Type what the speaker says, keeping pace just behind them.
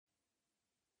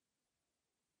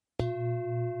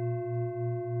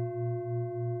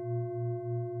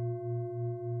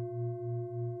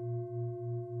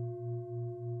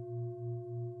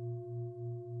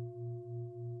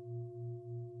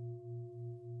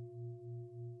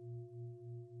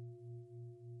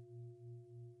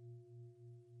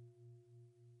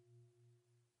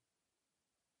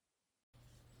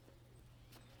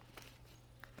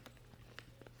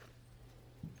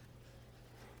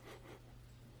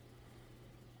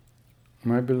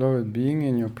My beloved, being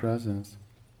in your presence,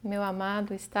 Meu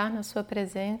amado, estar na sua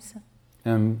presença,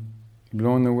 I'm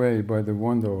blown away by the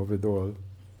wonder of it all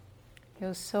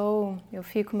eu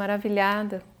fico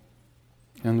maravilhada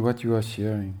and what you are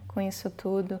sharing. com isso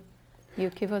tudo e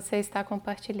o que você está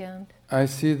compartilhando. I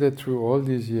see that through all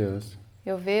these years,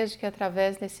 Eu vejo que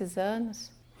através desses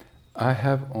anos, I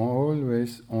have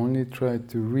always only tried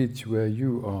to reach where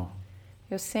you are.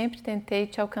 eu sempre tentei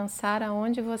te alcançar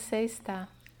aonde você está.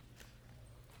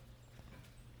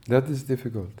 That is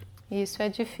difficult. E isso é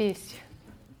difícil.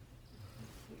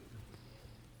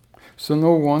 So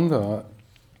no wonder,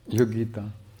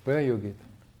 Yogita, where Yogita?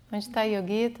 Onde está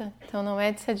Yogita? Então não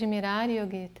é de se admirar,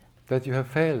 Yogita, That you have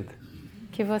failed.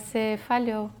 que você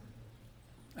falhou.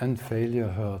 And failure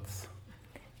hurts.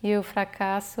 E o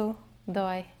fracasso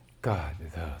dói. God,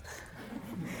 it hurts.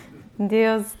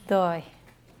 Deus dói.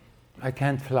 I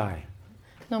can't fly.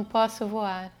 Não posso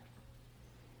voar.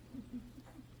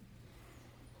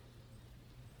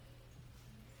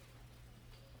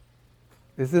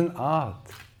 It's an art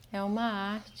É uma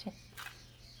arte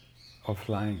of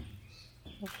flying,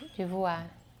 de voar,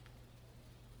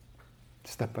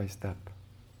 step by step.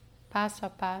 passo a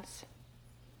passo.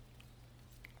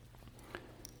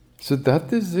 So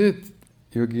that is it,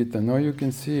 Yogita. Now you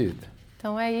can see it.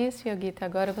 Então é isso, Yogita.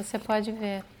 Agora você pode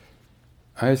ver.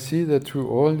 I see that through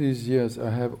all these years I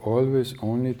have always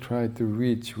only tried to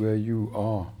reach where you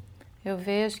are. Eu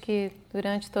vejo que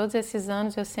durante todos esses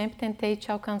anos eu sempre tentei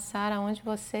te alcançar aonde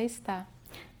você está.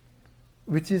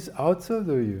 Which is outside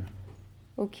of you.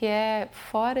 O que é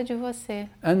fora de você.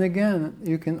 And again,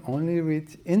 you can only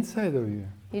reach inside of you.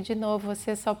 E de novo,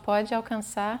 você só pode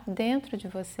alcançar dentro de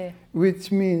você.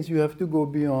 Which means you have to go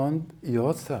beyond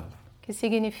yourself. Que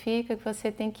significa que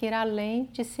você tem que ir além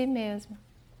de si mesmo.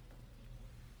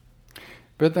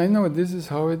 But I know this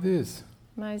is how it is.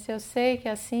 Mas eu sei que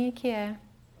assim é que é.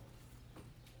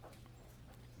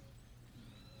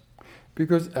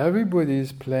 Because everybody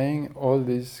is playing all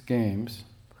these games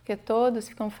Porque todos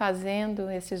ficam fazendo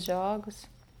esses jogos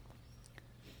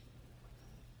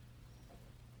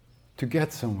to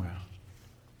get somewhere,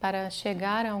 para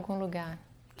chegar a algum lugar,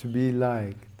 to be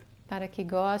liked, para que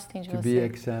gostem de to be você,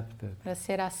 accepted, para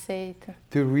ser aceito,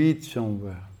 to reach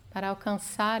somewhere. para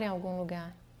alcançar em algum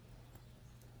lugar,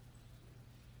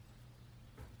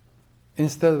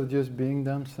 Instead of just being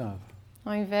themselves.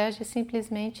 ao invés de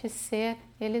simplesmente ser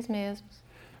eles mesmos.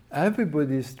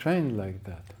 Everybody is trained like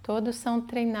that. Todos são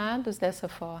treinados dessa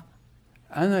forma.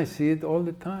 And I see it all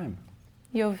the time.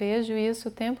 E eu vejo isso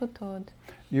o tempo todo.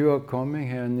 You are coming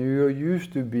here and you are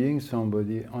used to being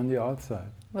somebody on the outside.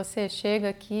 Você chega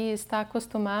aqui e está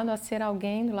acostumado a ser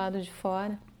alguém do lado de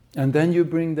fora. And then you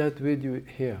bring that with you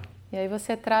here. E aí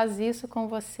você traz isso com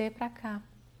você para cá.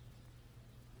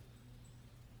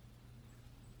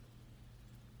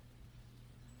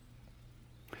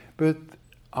 But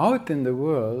out in the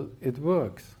world, it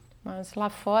works. Mas lá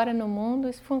fora no mundo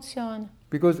isso funciona.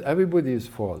 Because everybody is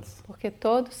false. Porque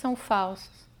todos são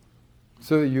falsos.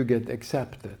 So you get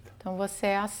accepted. Então você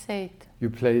é aceito.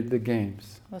 You play the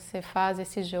games. Você faz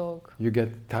esse jogo. You get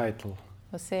title.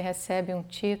 Você recebe um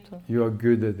título. You are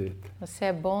good at it. Você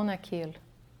é bom naquilo.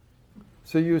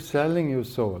 So you're selling your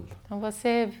soul. Então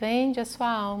você vende a sua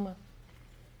alma.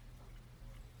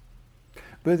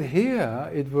 But here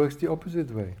it works the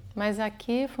opposite way. Mas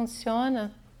aqui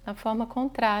funciona da forma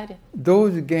contrária.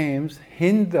 Those games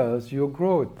hinders your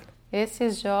growth.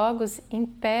 Esses jogos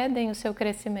impedem o seu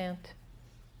crescimento.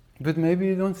 But maybe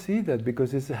you don't see that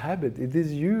because it's a habit. It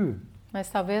is you. Mas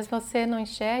talvez você não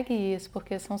enxergue isso,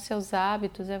 porque são seus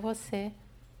hábitos, é você.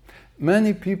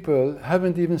 Many people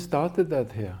haven't even started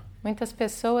that here. Muitas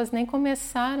pessoas nem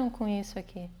começaram com isso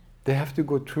aqui. They have to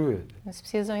go through it. Eles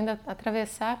precisam ainda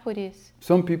atravessar por isso.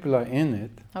 Some people are in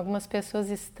it, Algumas pessoas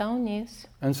estão nisso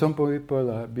and some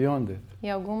people are beyond it. e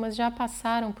algumas já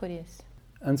passaram por isso.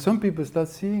 And some people start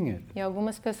seeing it. E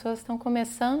algumas pessoas estão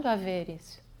começando a ver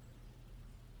isso.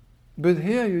 But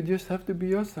here you just have to be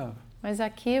yourself. Mas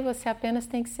aqui você apenas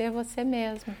tem que ser você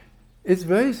mesmo. It's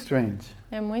very strange.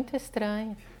 É muito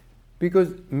estranho.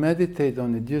 Because meditate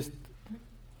on it just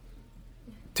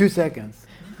 2 seconds.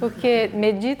 Porque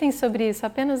meditem sobre isso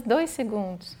apenas 2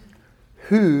 segundos.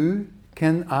 Who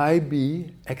can I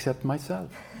be except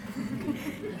myself?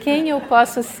 Quem eu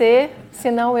posso ser,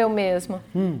 senão eu mesmo?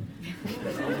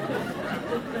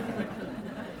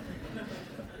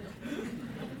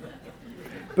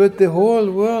 But the whole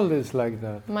world is like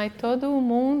that. Mas todo o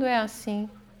mundo é assim.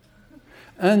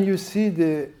 And you see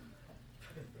the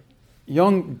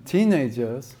young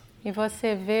teenagers, E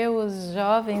você vê os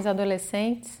jovens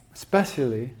adolescentes,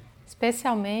 especially,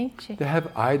 especialmente, they have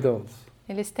idols.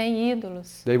 Eles têm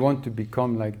ídolos They want to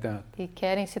become like that. e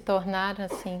querem se tornar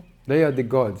assim. They are the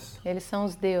gods. Eles são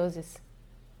os deuses.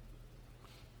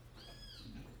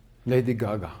 Lady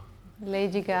Gaga.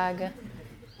 Lady Gaga,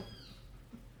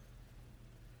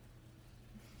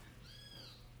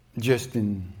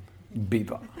 Justin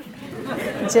Bieber.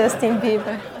 Justin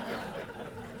Bieber.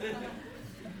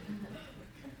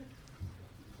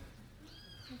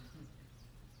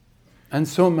 And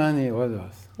so many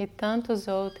others. E tantos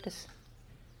outros.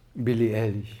 Billie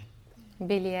Eilish.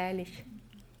 Billie Eilish.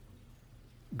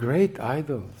 Great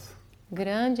idols.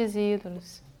 Grandes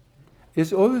ídolos.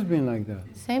 It's always been like that.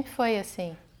 Sempre foi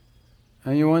assim.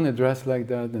 And you want to dress like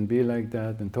that and be like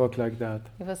that and talk like that.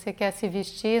 E você quer se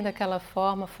vestir daquela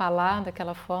forma, falar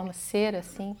daquela forma, ser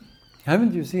assim.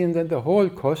 Haven't you seen that the whole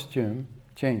costume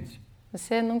changed?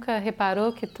 Você nunca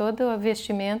reparou que toda a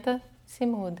vestimenta se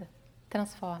muda,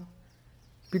 transforma?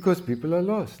 Because people are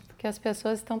lost. Porque as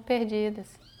pessoas estão perdidas.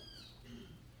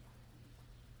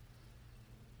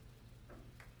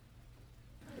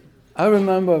 I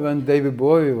remember when David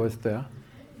Bowie was there.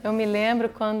 Eu me lembro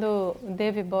quando o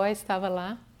David Bowie estava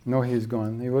lá. No, he's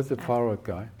gone. He was a forward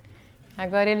guy.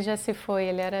 Agora ele já se foi,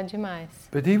 ele era demais.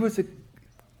 But he was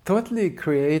totally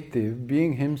creative,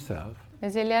 being himself.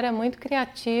 Mas ele era muito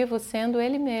criativo, sendo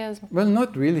ele mesmo. Well,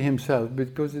 not really himself,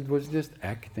 because it was just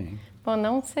acting. Bom,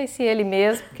 não sei se ele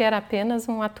mesmo, porque era apenas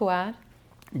um atuar.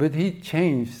 But he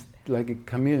changed like a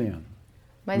chameleon.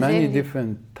 Mas Many ele,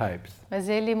 different types. mas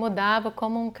ele mudava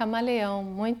como um camaleão,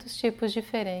 muitos tipos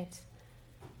diferentes.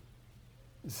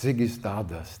 Ziggy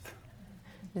Stardust.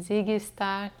 Ziggy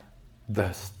Stardust.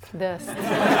 Dust.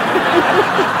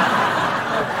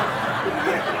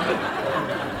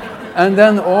 And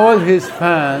then all his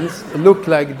fans looked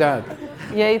like that.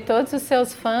 E aí todos os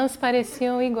seus fãs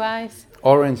pareciam iguais,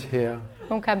 Orange hair.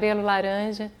 com cabelo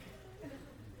laranja.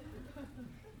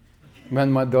 When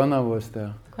Madonna was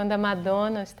there, Quando a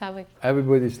Madonna estava aqui,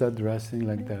 everybody started dressing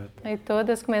like that. aí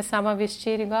todas começavam a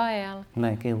vestir igual a ela.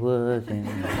 Like it was.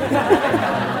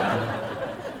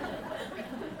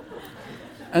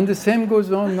 And the same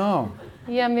goes on now.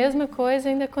 E a mesma coisa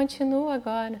ainda continua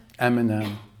agora.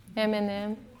 Eminem.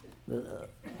 Eminem.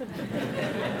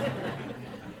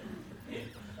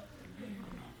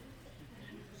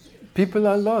 People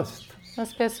are lost.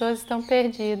 As pessoas estão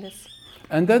perdidas.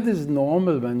 And that is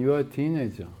normal when you are a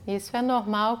teenager. Isso é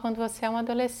normal quando você é um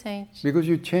adolescente, Because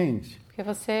you change. porque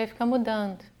você fica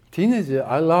mudando. Teenagers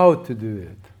are allowed to do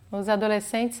it. Os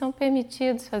adolescentes são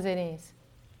permitidos fazerem isso.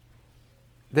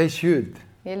 They should.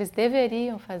 Eles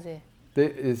deveriam fazer.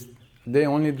 They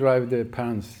only drive their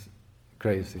parents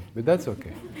crazy. But that's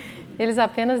okay. Eles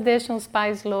apenas deixam os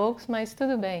pais loucos, mas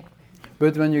tudo bem.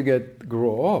 But when you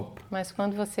grow up, Mas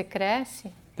quando você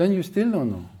cresce, then you still don't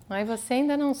know. aí você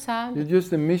ainda não sabe. You're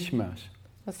just a mishmash.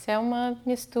 Você é uma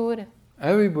mistura.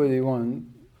 Everybody wants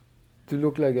to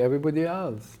look like everybody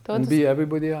else and be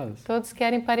everybody else. Todos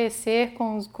querem parecer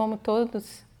como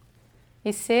todos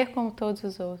e ser como todos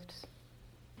os outros.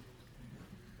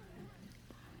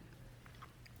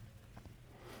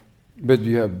 But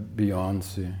you have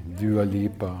Beyoncé, Dua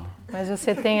Lipa, Mas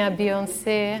você tem a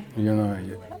Beyoncé, you know,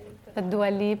 a Dua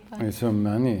Lipa there's so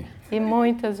many. e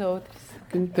muitas outras. You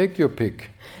can take your pick.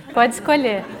 Pode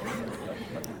escolher.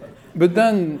 But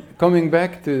then, coming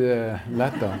back to the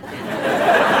letter,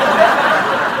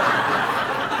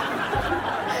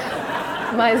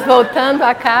 Mas voltando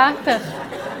à carta,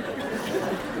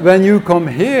 when you come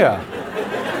here,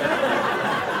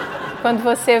 quando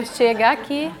você chegar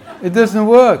aqui, it doesn't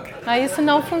work. aí isso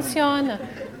não funciona.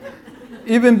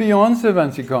 Even Beyoncé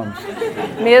when she comes.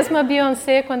 Mesmo a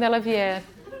Beyoncé, quando ela vier.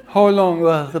 How long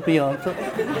was the Beyoncé?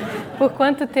 Por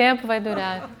quanto tempo vai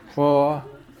durar? For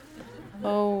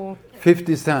Ou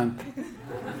 50 cent.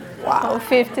 ou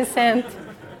 50 Cent.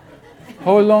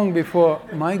 How long before,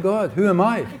 my God, who am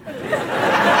I?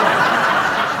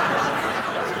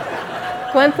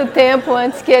 Quanto tempo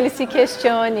antes que ele se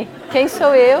questione? Quem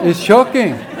sou eu? It's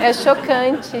shocking. É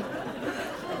chocante.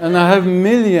 And I have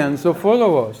millions of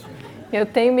followers Eu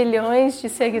tenho milhões de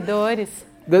seguidores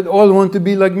that all want to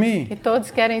be like me. e todos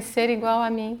querem ser igual a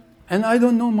mim. And I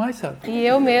don't know myself. E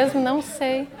eu mesmo não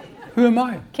sei. Who am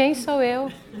I? Quem sou eu?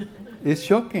 It's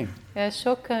shocking. É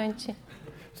chocante.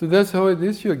 So that's how it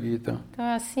is, Yogita. Então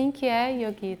é assim que é,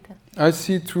 Yogita. I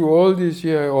see through all this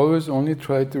year, I always only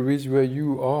try to reach where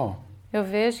you are. Eu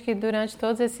vejo que durante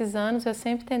todos esses anos eu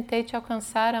sempre tentei te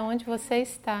alcançar aonde você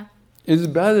está. It's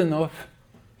bad enough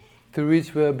to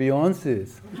reach where Beyoncé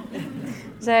is.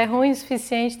 Já é ruim o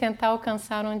suficiente tentar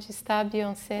alcançar onde está a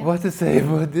Beyoncé. What to say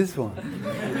about this one?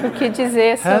 O que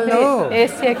dizer sobre Hello.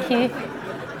 esse aqui?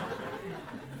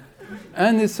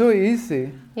 And it's so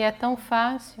easy E é tão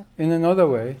fácil, In another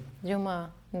way,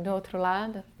 do outro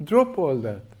lado, drop all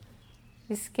that.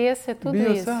 esqueça tudo Be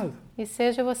isso yourself. e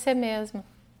seja você mesmo.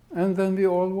 And then we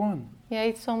all one. E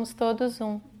aí somos todos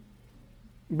um.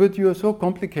 But you are so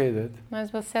complicated Mas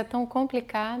você é tão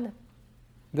complicada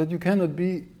that you cannot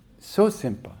be so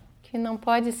simple. que não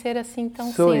pode ser assim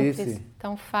tão So simples, easy.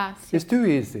 tão fácil. It's too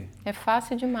easy. É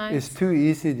fácil demais. It's too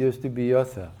easy just to be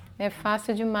yourself. É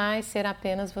fácil demais ser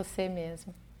apenas você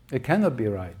mesmo. It cannot be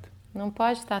right. Não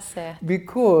pode estar certo.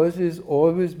 Because it's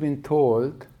always been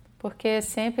told, Porque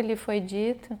sempre lhe foi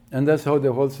dito, and that's how the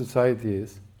whole society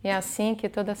is, e é assim que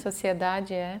toda a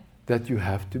sociedade é, that you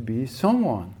have to be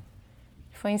someone.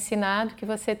 foi ensinado que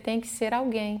você tem que ser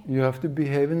alguém, You have to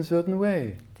behave in a certain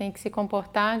way. tem que se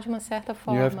comportar de uma certa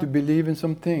You have to forma, believe in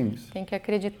some things. tem que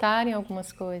acreditar em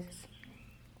algumas coisas.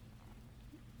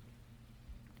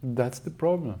 That's the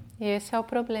problem. E esse é o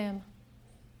problema.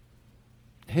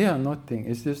 Here, nothing.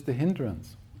 It's just the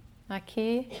hindrance.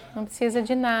 Aqui não precisa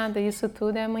de nada, isso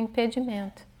tudo é um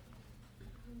impedimento.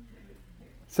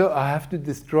 So I have to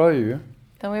destroy you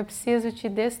Então eu preciso te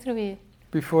destruir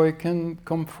before I can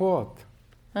come forth.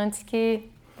 antes que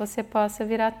você possa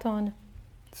vir à tona.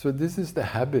 So this is the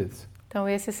habits Então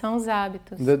esses são os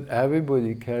hábitos that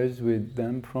everybody carries with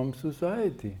them from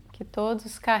society. que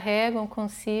todos carregam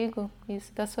consigo,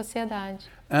 isso da sociedade.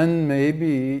 And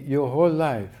maybe your whole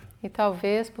life. E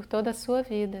talvez por toda a sua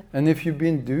vida. And if you've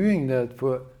been doing that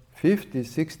for 50,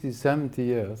 60, 70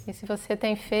 years, E se você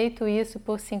tem feito isso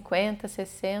por 50,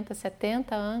 60,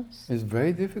 70 anos, it's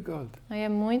very difficult. aí é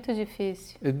muito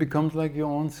difícil. It becomes like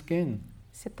your own skin.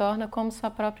 Se torna como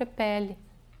sua própria pele.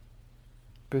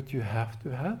 But you have to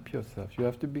help yourself. You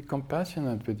have to be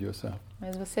compassionate with yourself.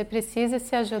 Mas você precisa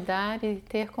se ajudar e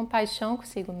ter compaixão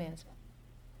consigo mesmo.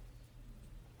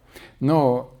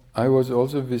 No, I was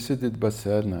also visited by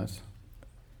sadness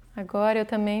Agora eu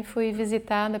também fui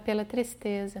visitada pela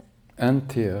tristeza and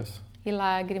tears. e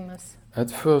lágrimas.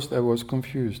 At first I was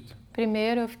confused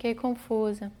Primeiro eu fiquei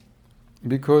confusa,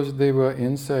 because they were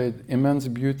inside immense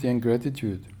beauty and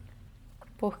gratitude.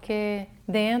 porque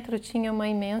dentro tinha uma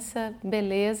imensa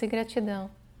beleza e gratidão.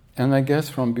 And I guess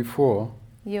from before,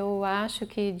 E eu acho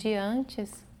que de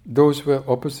antes, those were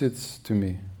opposites to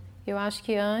me. eu acho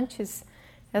que antes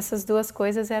essas duas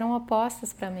coisas eram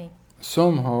opostas para mim.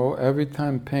 Somehow, every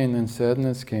time pain and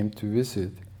sadness came to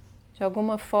visit, De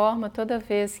alguma forma, toda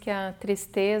vez que a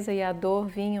tristeza e a dor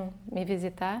vinham me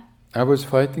visitar, I was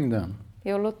fighting them,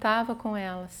 eu lutava com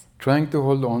elas, trying to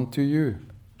hold on to you.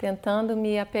 tentando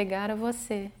me apegar a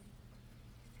você.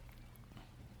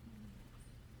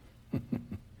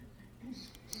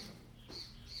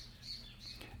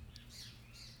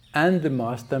 And the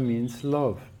master means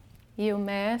love, E o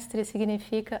mestre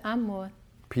significa amor,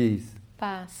 peace,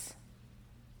 paz,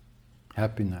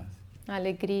 happiness.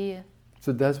 alegria.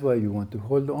 So that's why you want to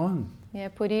hold on. E é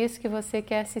por isso que você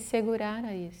quer se segurar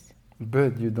a isso.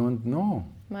 But you don't know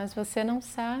Mas você não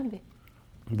sabe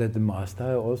that the master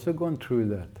has also gone through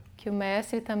that. que o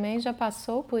mestre também já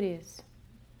passou por isso.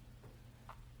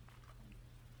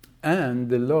 And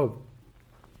the love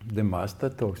the master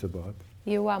talks about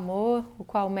E o amor, o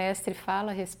qual o mestre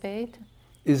fala a respeito,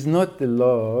 is not the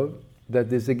love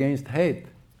that is against hate.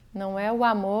 não é o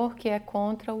amor que é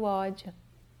contra o ódio,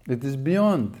 It is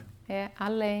beyond. é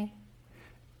além.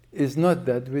 It's not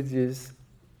that which is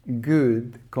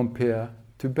good compared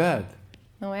to bad.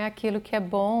 Não é aquilo que é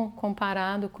bom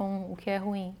comparado com o que é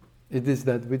ruim. It is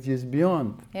that which is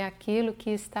beyond, É aquilo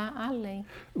que está além,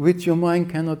 which your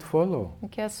mind cannot follow, o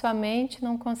que a sua mente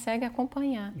não consegue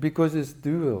acompanhar, because it's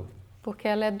dual. porque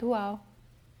ela é dual.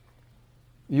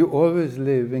 You always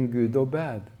live in good or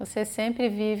bad, Você sempre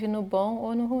vive no bom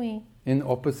ou no ruim, in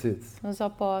opposites, nos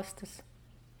opostos,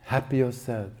 happy or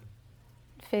sad.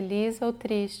 feliz ou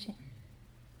triste.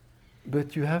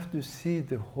 But you have to see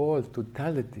the whole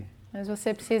totality. Mas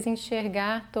você precisa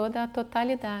enxergar toda a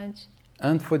totalidade.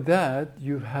 And for that,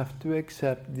 you have to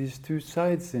accept these two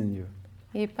sides in you.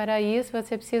 E para isso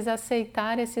você precisa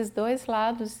aceitar esses dois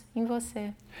lados em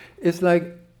você. It's like,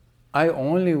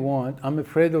 I'm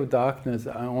afraid of darkness,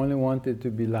 I only want it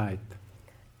to be light.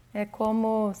 É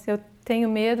como se eu tenho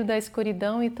medo da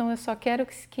escuridão, então eu só quero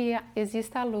que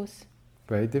exista a luz.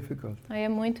 Very difficult. Aí é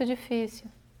muito difícil.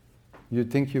 You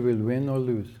think you will win or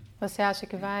lose. Você acha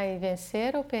que vai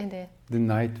vencer ou perder? The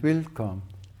night will come.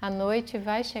 A noite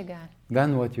vai chegar.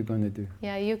 Then what you going to do? E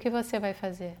aí o que você vai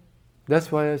fazer? That's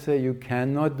why I say you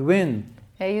cannot win.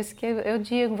 É isso que eu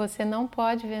digo, você não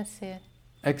pode vencer.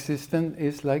 Existence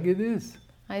is like it is.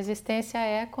 A existência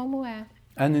é como é.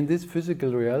 And in this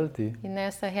physical reality, E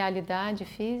nessa realidade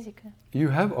física,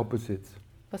 you have opposites.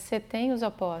 você tem os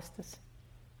opostos.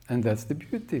 And that's the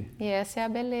beauty. E essa é a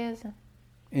beleza.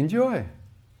 Enjoy.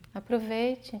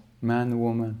 Aproveite. Man,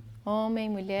 woman, Homem,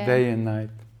 mulher, day and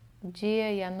night, o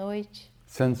dia e a noite,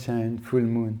 sunshine, full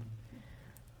moon.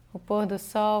 o pôr do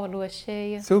sol, a lua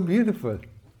cheia. So beautiful.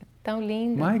 Tão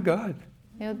linda. My God.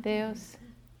 Meu Deus.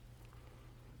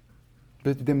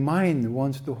 But the mind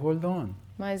wants to hold on.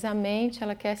 Mas a mente,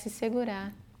 ela quer se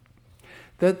segurar.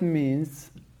 That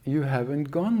means you haven't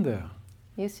gone there.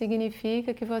 Isso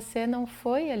significa que você não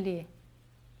foi ali.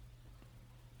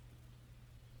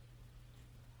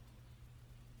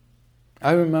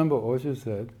 I remember Osho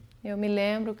said, Eu me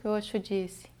lembro que o Osho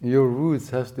disse: your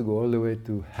roots has to go all the way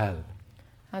to hell.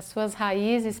 as suas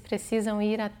raízes precisam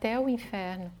ir até o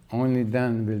inferno. Only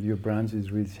then will your branches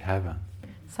reach heaven.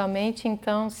 Somente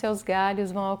então seus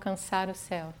galhos vão alcançar o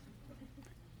céu.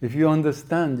 If you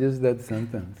understand just that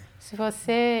sentence, Se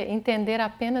você entender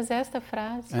apenas esta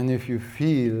frase, and if you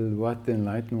feel what the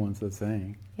enlightened ones are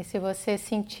saying, e se você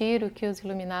sentir o que os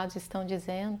iluminados estão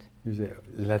dizendo, you say,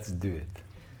 let's do it.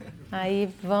 aí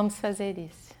vamos fazer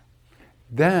isso.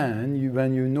 Then,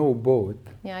 when you know both,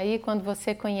 E aí, quando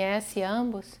você conhece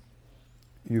ambos,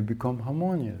 you become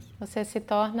harmonious. você se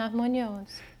torna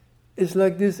harmonioso. It's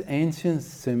like this ancient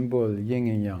symbol, yin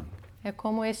and yang. É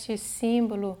como este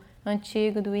símbolo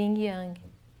antigo do Yin e Yang.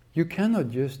 You cannot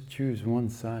just choose one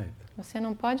side. Você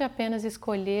não pode apenas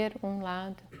escolher um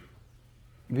lado.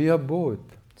 We are both,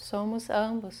 Somos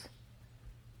ambos.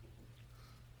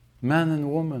 man and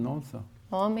woman also.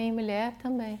 Homem e mulher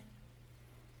também.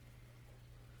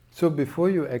 So before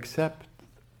you accept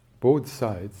both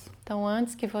sides Então,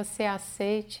 antes que você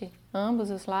aceite ambos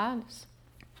os lados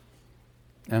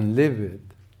and live it,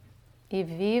 e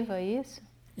viva isso,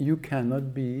 you cannot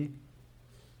be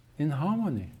in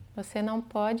harmony, você não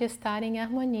pode estar em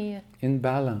harmonia, in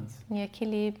balance. em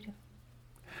equilíbrio.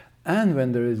 And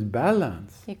when there is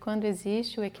balance, E quando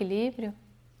existe o equilíbrio,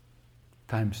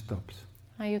 time stops.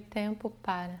 aí o tempo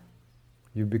para.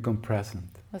 You become present.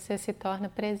 Você se torna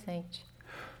presente.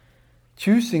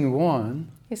 Choosing one,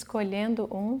 Escolhendo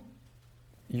um,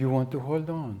 you want to hold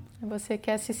on. você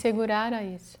quer se segurar a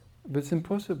isso. But it's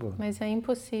impossible. Mas é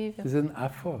impossível. It's an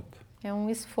effort. É um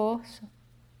esforço.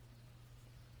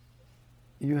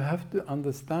 You have to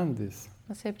understand this.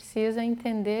 Você precisa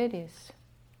entender isso.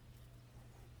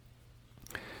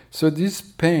 So this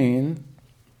pain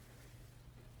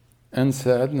and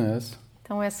sadness,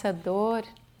 Então, essa dor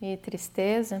e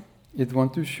tristeza, it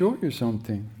want to show you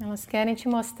something. elas querem te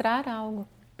mostrar algo.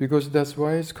 Because that's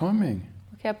why it's coming.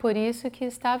 Porque é por isso que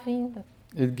está vindo.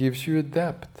 It gives you a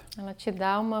depth. Ela te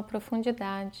dá uma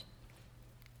profundidade.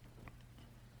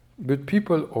 But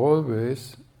people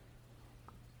always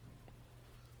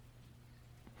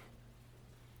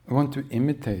want to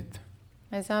imitate.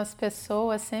 Mas as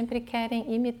pessoas sempre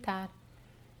querem imitar.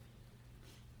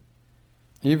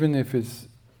 Even if it's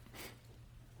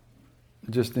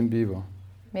Justin Bieber.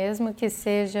 Mesmo que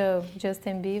seja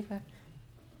Justin Bieber.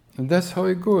 And that's how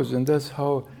it goes. And that's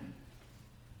how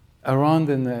around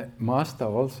in the master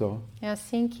also. É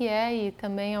assim que é, e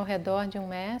também ao redor de um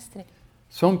mestre.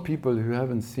 Some people who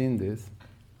haven't seen this,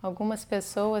 Algumas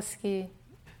pessoas que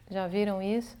já viram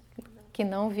isso, que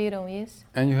não viram isso.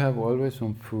 and you have always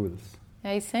some fools E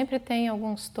aí sempre tem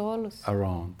alguns tolos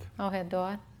around. ao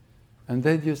redor. And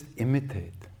they just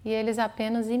imitate. E eles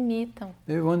apenas imitam.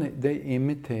 They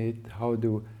imitate how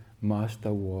the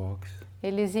master walks,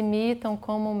 Eles imitam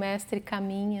como o mestre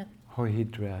caminha, how he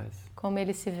dresses, como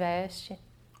ele se veste,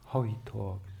 how he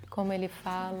talks. como ele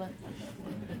fala.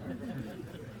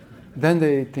 Then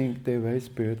they think they're very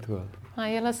spiritual.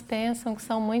 Aí elas pensam que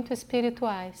são muito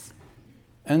espirituais.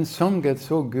 And some get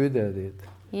so good at it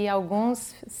E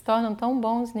alguns se tornam tão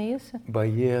bons nisso, by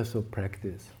years of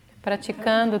practice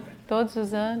praticando todos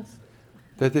os anos,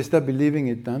 that they start believing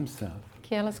it themselves.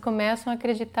 que elas começam a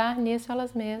acreditar nisso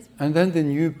elas mesmas. And then the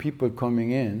new people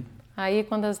coming in, Aí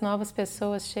quando as novas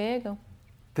pessoas chegam,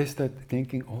 they start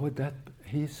thinking, oh,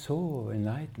 he's so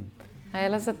enlightened. aí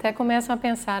elas até começam a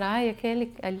pensar, ai,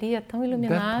 aquele ali é tão That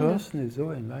iluminado, person is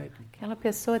so enlightened. aquela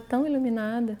pessoa é tão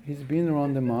iluminada. He's been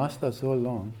around the master so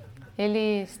long.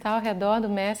 Ele está ao redor do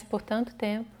mestre por tanto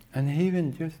tempo. And he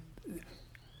even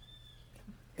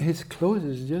his clothes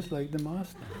is just like the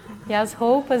master. E as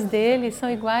roupas dele são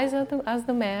iguais às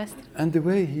do mestre. And the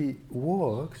way he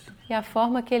walks E a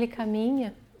forma que ele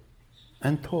caminha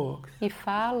and talks, e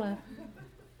fala,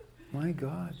 my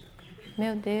God,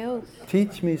 meu Deus,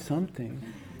 teach me something.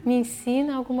 me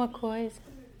ensina alguma coisa.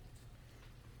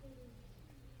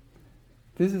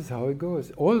 This is how it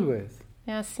goes, always.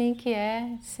 É assim que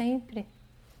é, sempre.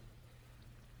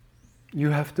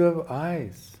 You have to have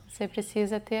eyes Você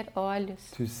precisa ter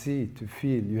olhos to see, to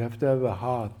feel. You have to have a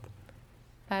heart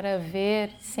Para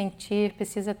ver, sentir,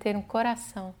 precisa ter um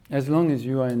coração. As long as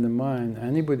you are in the mind,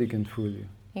 anybody can fool you.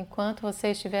 Enquanto você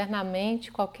estiver na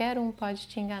mente, qualquer um pode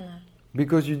te enganar.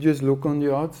 Because you just look on the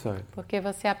outside. Porque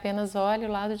você apenas olha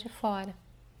o lado de fora.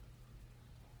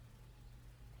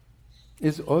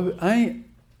 It's all, I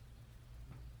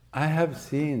have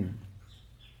seen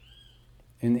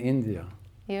in India,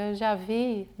 Eu já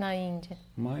vi na Índia,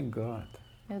 my God,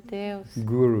 meu Deus,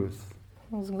 gurus,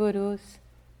 os gurus,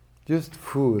 just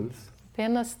fools,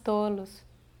 apenas tolos,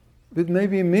 with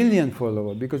maybe 1 million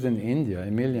followers, because in India,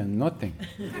 1 million, nothing.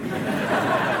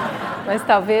 mas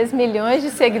talvez milhões de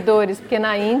seguidores, porque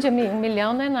na Índia 1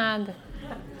 milhão não é nada.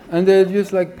 And they're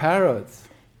just like parrots,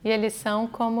 E eles são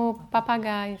como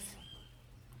papagaios,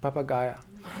 papagaya,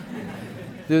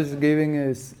 just giving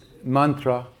us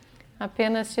mantra.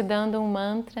 apenas te dando um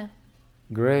mantra.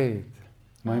 Great,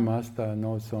 my master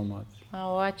knows so much. Ah,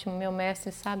 ótimo, meu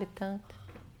mestre sabe tanto.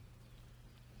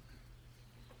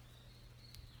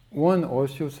 One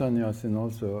Osho Sannyasin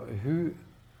also, who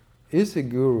is a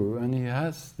guru and he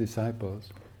has disciples.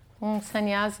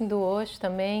 Sannyasi do Osho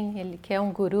também, ele que é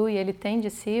um guru e ele tem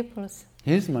discípulos.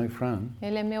 He's my friend.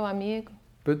 Ele é meu amigo.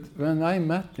 But when I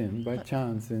met him by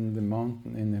chance in the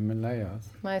mountain in the Himalayas,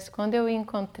 Mas quando eu o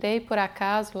encontrei por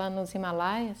acaso lá nos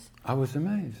Himalaias, I was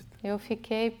amazed eu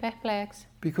fiquei perplexa,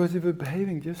 because he was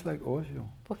behaving just like Osho.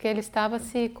 porque ele estava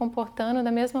se comportando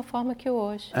da mesma forma que o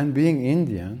Osho. And being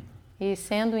Indian E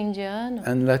sendo indiano,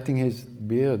 and letting his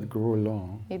beard grow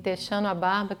long e deixando a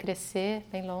barba crescer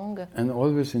bem longa, and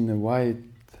always in a white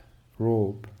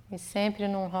robe. e sempre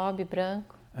num robe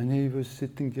branco. And he was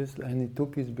sitting and he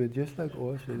took his beard just like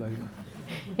Osho, like that.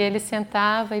 E ele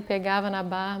sentava e pegava na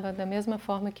barba da mesma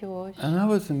forma que o Osho. And I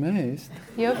was amazed.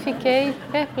 E eu fiquei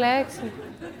perplexa.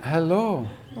 Hello,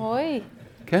 Oi,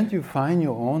 can't you find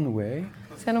your own way?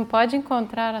 você não pode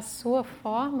encontrar a sua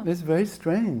forma? It's very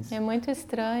strange. É muito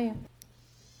estranho.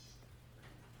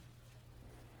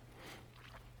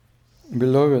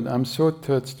 Beloved, I'm so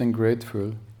touched and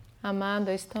grateful Amado,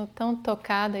 eu estou tão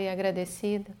tocada e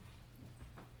agradecida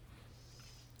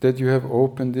that you have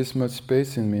opened this much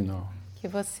space in me now. que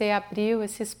você abriu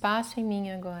esse espaço em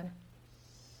mim agora.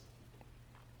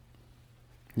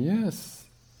 Yes,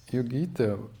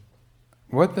 Yogita,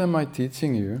 what am I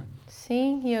teaching you?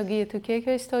 Sim, Yogita, o que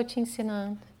eu estou te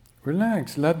ensinando?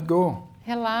 Relax, let go.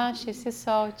 Relaxe, se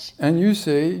solte. And you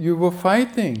say you were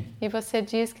fighting. E você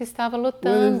diz que estava Where does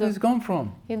lutando. this come from?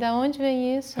 E da onde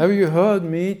vem isso? Have you heard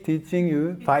me teaching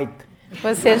you fight?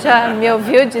 Você já me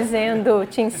ouviu dizendo,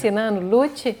 te ensinando,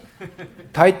 lute?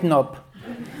 Tighten up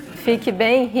Fique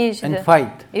bem and rígida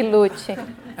fight. e lute.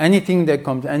 Anything that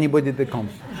comes, anybody that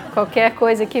comes. Qualquer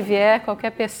coisa que vier,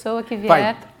 qualquer pessoa que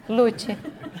vier, lute.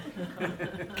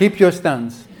 Keep your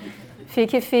stance.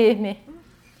 Fique firme.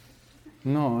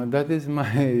 No, that is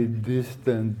my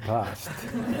distant past.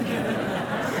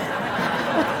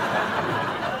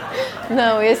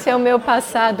 Não, esse é o meu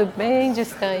passado bem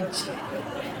distante.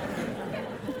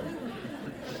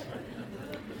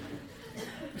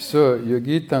 So,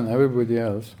 Yogita and everybody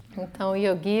else, Então,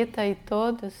 Yogita e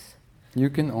todos, you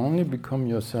can only become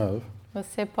yourself.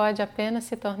 você pode apenas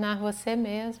se tornar você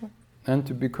mesmo. And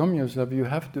to become yourself, you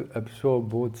have to absorb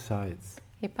both sides.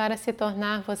 E para se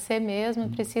tornar você mesmo,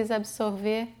 precisa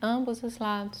absorver ambos os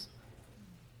lados.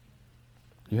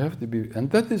 You have to be, and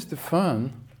that is the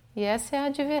fun. E essa é a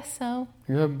diversão.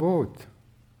 You have both.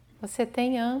 Você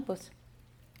tem ambos.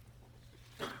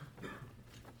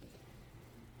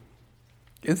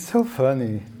 It's so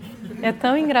funny. É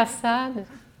tão engraçado.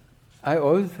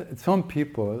 Some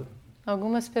people,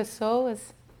 Algumas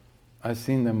pessoas, I've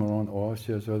seen them around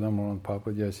Osho, I saw them around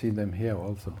Papaji, I see them here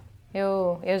also.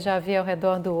 eu já vi ao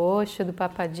redor do Osho, do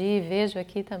Papaji, vejo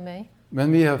aqui também.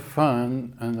 When we have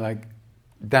fun and like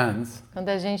dance, Quando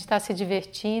a gente está se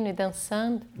divertindo e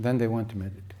dançando, then they want to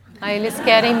meditate. aí eles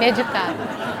querem meditar.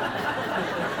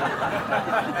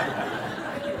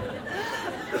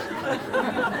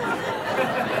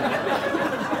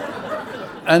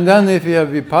 And then if you have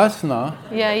Vipassana,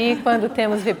 E aí, quando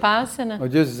temos Vipassana, or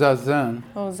just Zazen,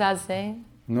 ou Zazen,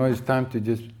 no, it's time to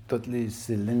just totally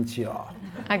silentio.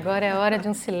 agora é hora de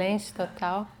um silêncio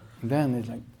total. Then it's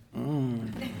like,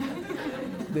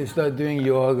 they start doing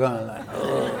yoga, like,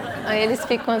 Aí eles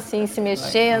ficam assim, se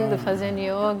mexendo, fazendo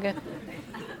yoga.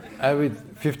 every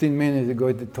 15 minutes they go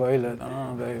to the toilet.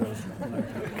 Very well.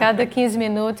 Cada 15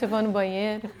 minutos eu vou no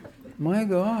banheiro. My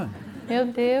God, Meu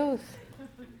Deus,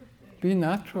 be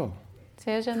natural.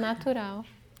 seja natural.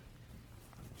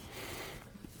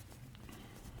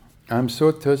 I'm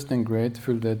so touched and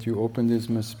grateful that you opened this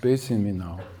much space in me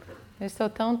now. Eu estou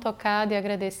tão tocada e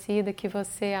agradecida que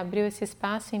você abriu esse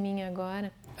espaço em mim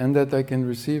agora. and that I can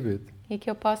receive it. E que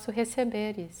eu posso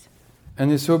receber isso. And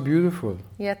it's so beautiful.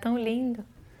 E é tão lindo.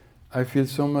 I feel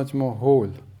so much more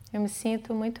whole. Eu me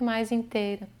sinto muito mais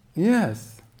inteira.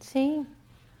 Yes. Sim.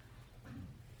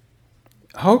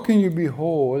 How can you be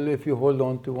whole if you hold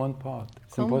on to one part?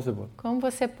 It's impossible. Como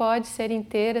você pode ser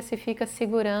inteira se fica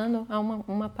segurando a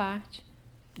uma parte?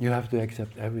 You have to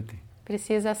accept everything.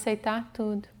 Precisa aceitar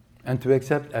tudo. And to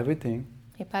accept everything,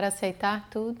 E para aceitar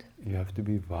tudo, you have to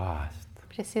be vast,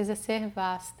 precisa ser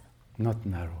vasta, not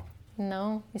narrow.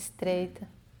 não estreita.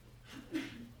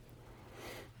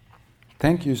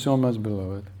 Thank you so much,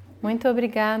 beloved. Muito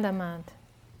obrigada, amado.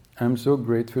 I'm so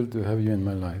grateful to have you in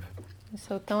my life. Eu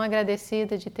sou tão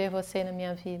agradecida de ter você na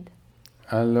minha vida.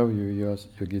 I love you,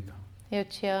 Yogita. Eu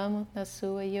te amo, na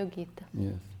sua Yogita.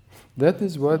 Yes. That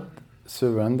is what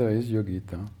surrender is,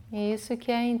 Yogita. E isso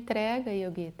que é a entrega,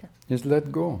 Yogita. Is let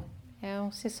go.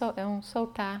 É um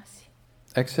soltar-se,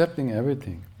 Accepting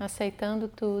everything. aceitando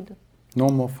tudo, No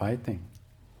more fighting.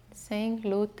 sem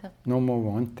luta, No more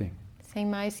wanting. sem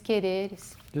mais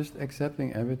quereres, Just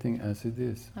accepting everything as it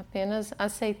is. apenas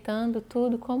aceitando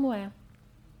tudo como é.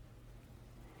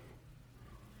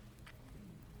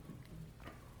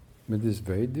 But it's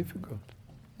very difficult.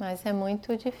 Mas é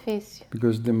muito difícil,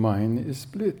 Because the mind is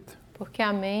split. porque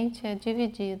a mente é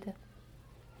dividida.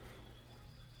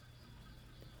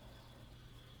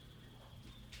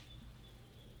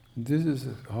 This is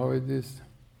how it is.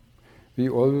 We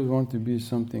always want to be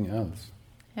something else.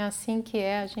 É assim que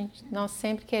é, nós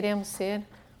sempre queremos ser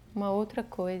uma outra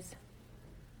coisa.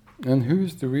 And who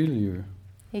is the real you?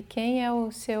 E quem é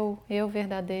o seu eu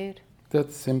verdadeiro?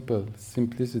 That simple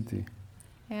simplicity.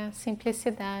 É a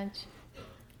simplicidade.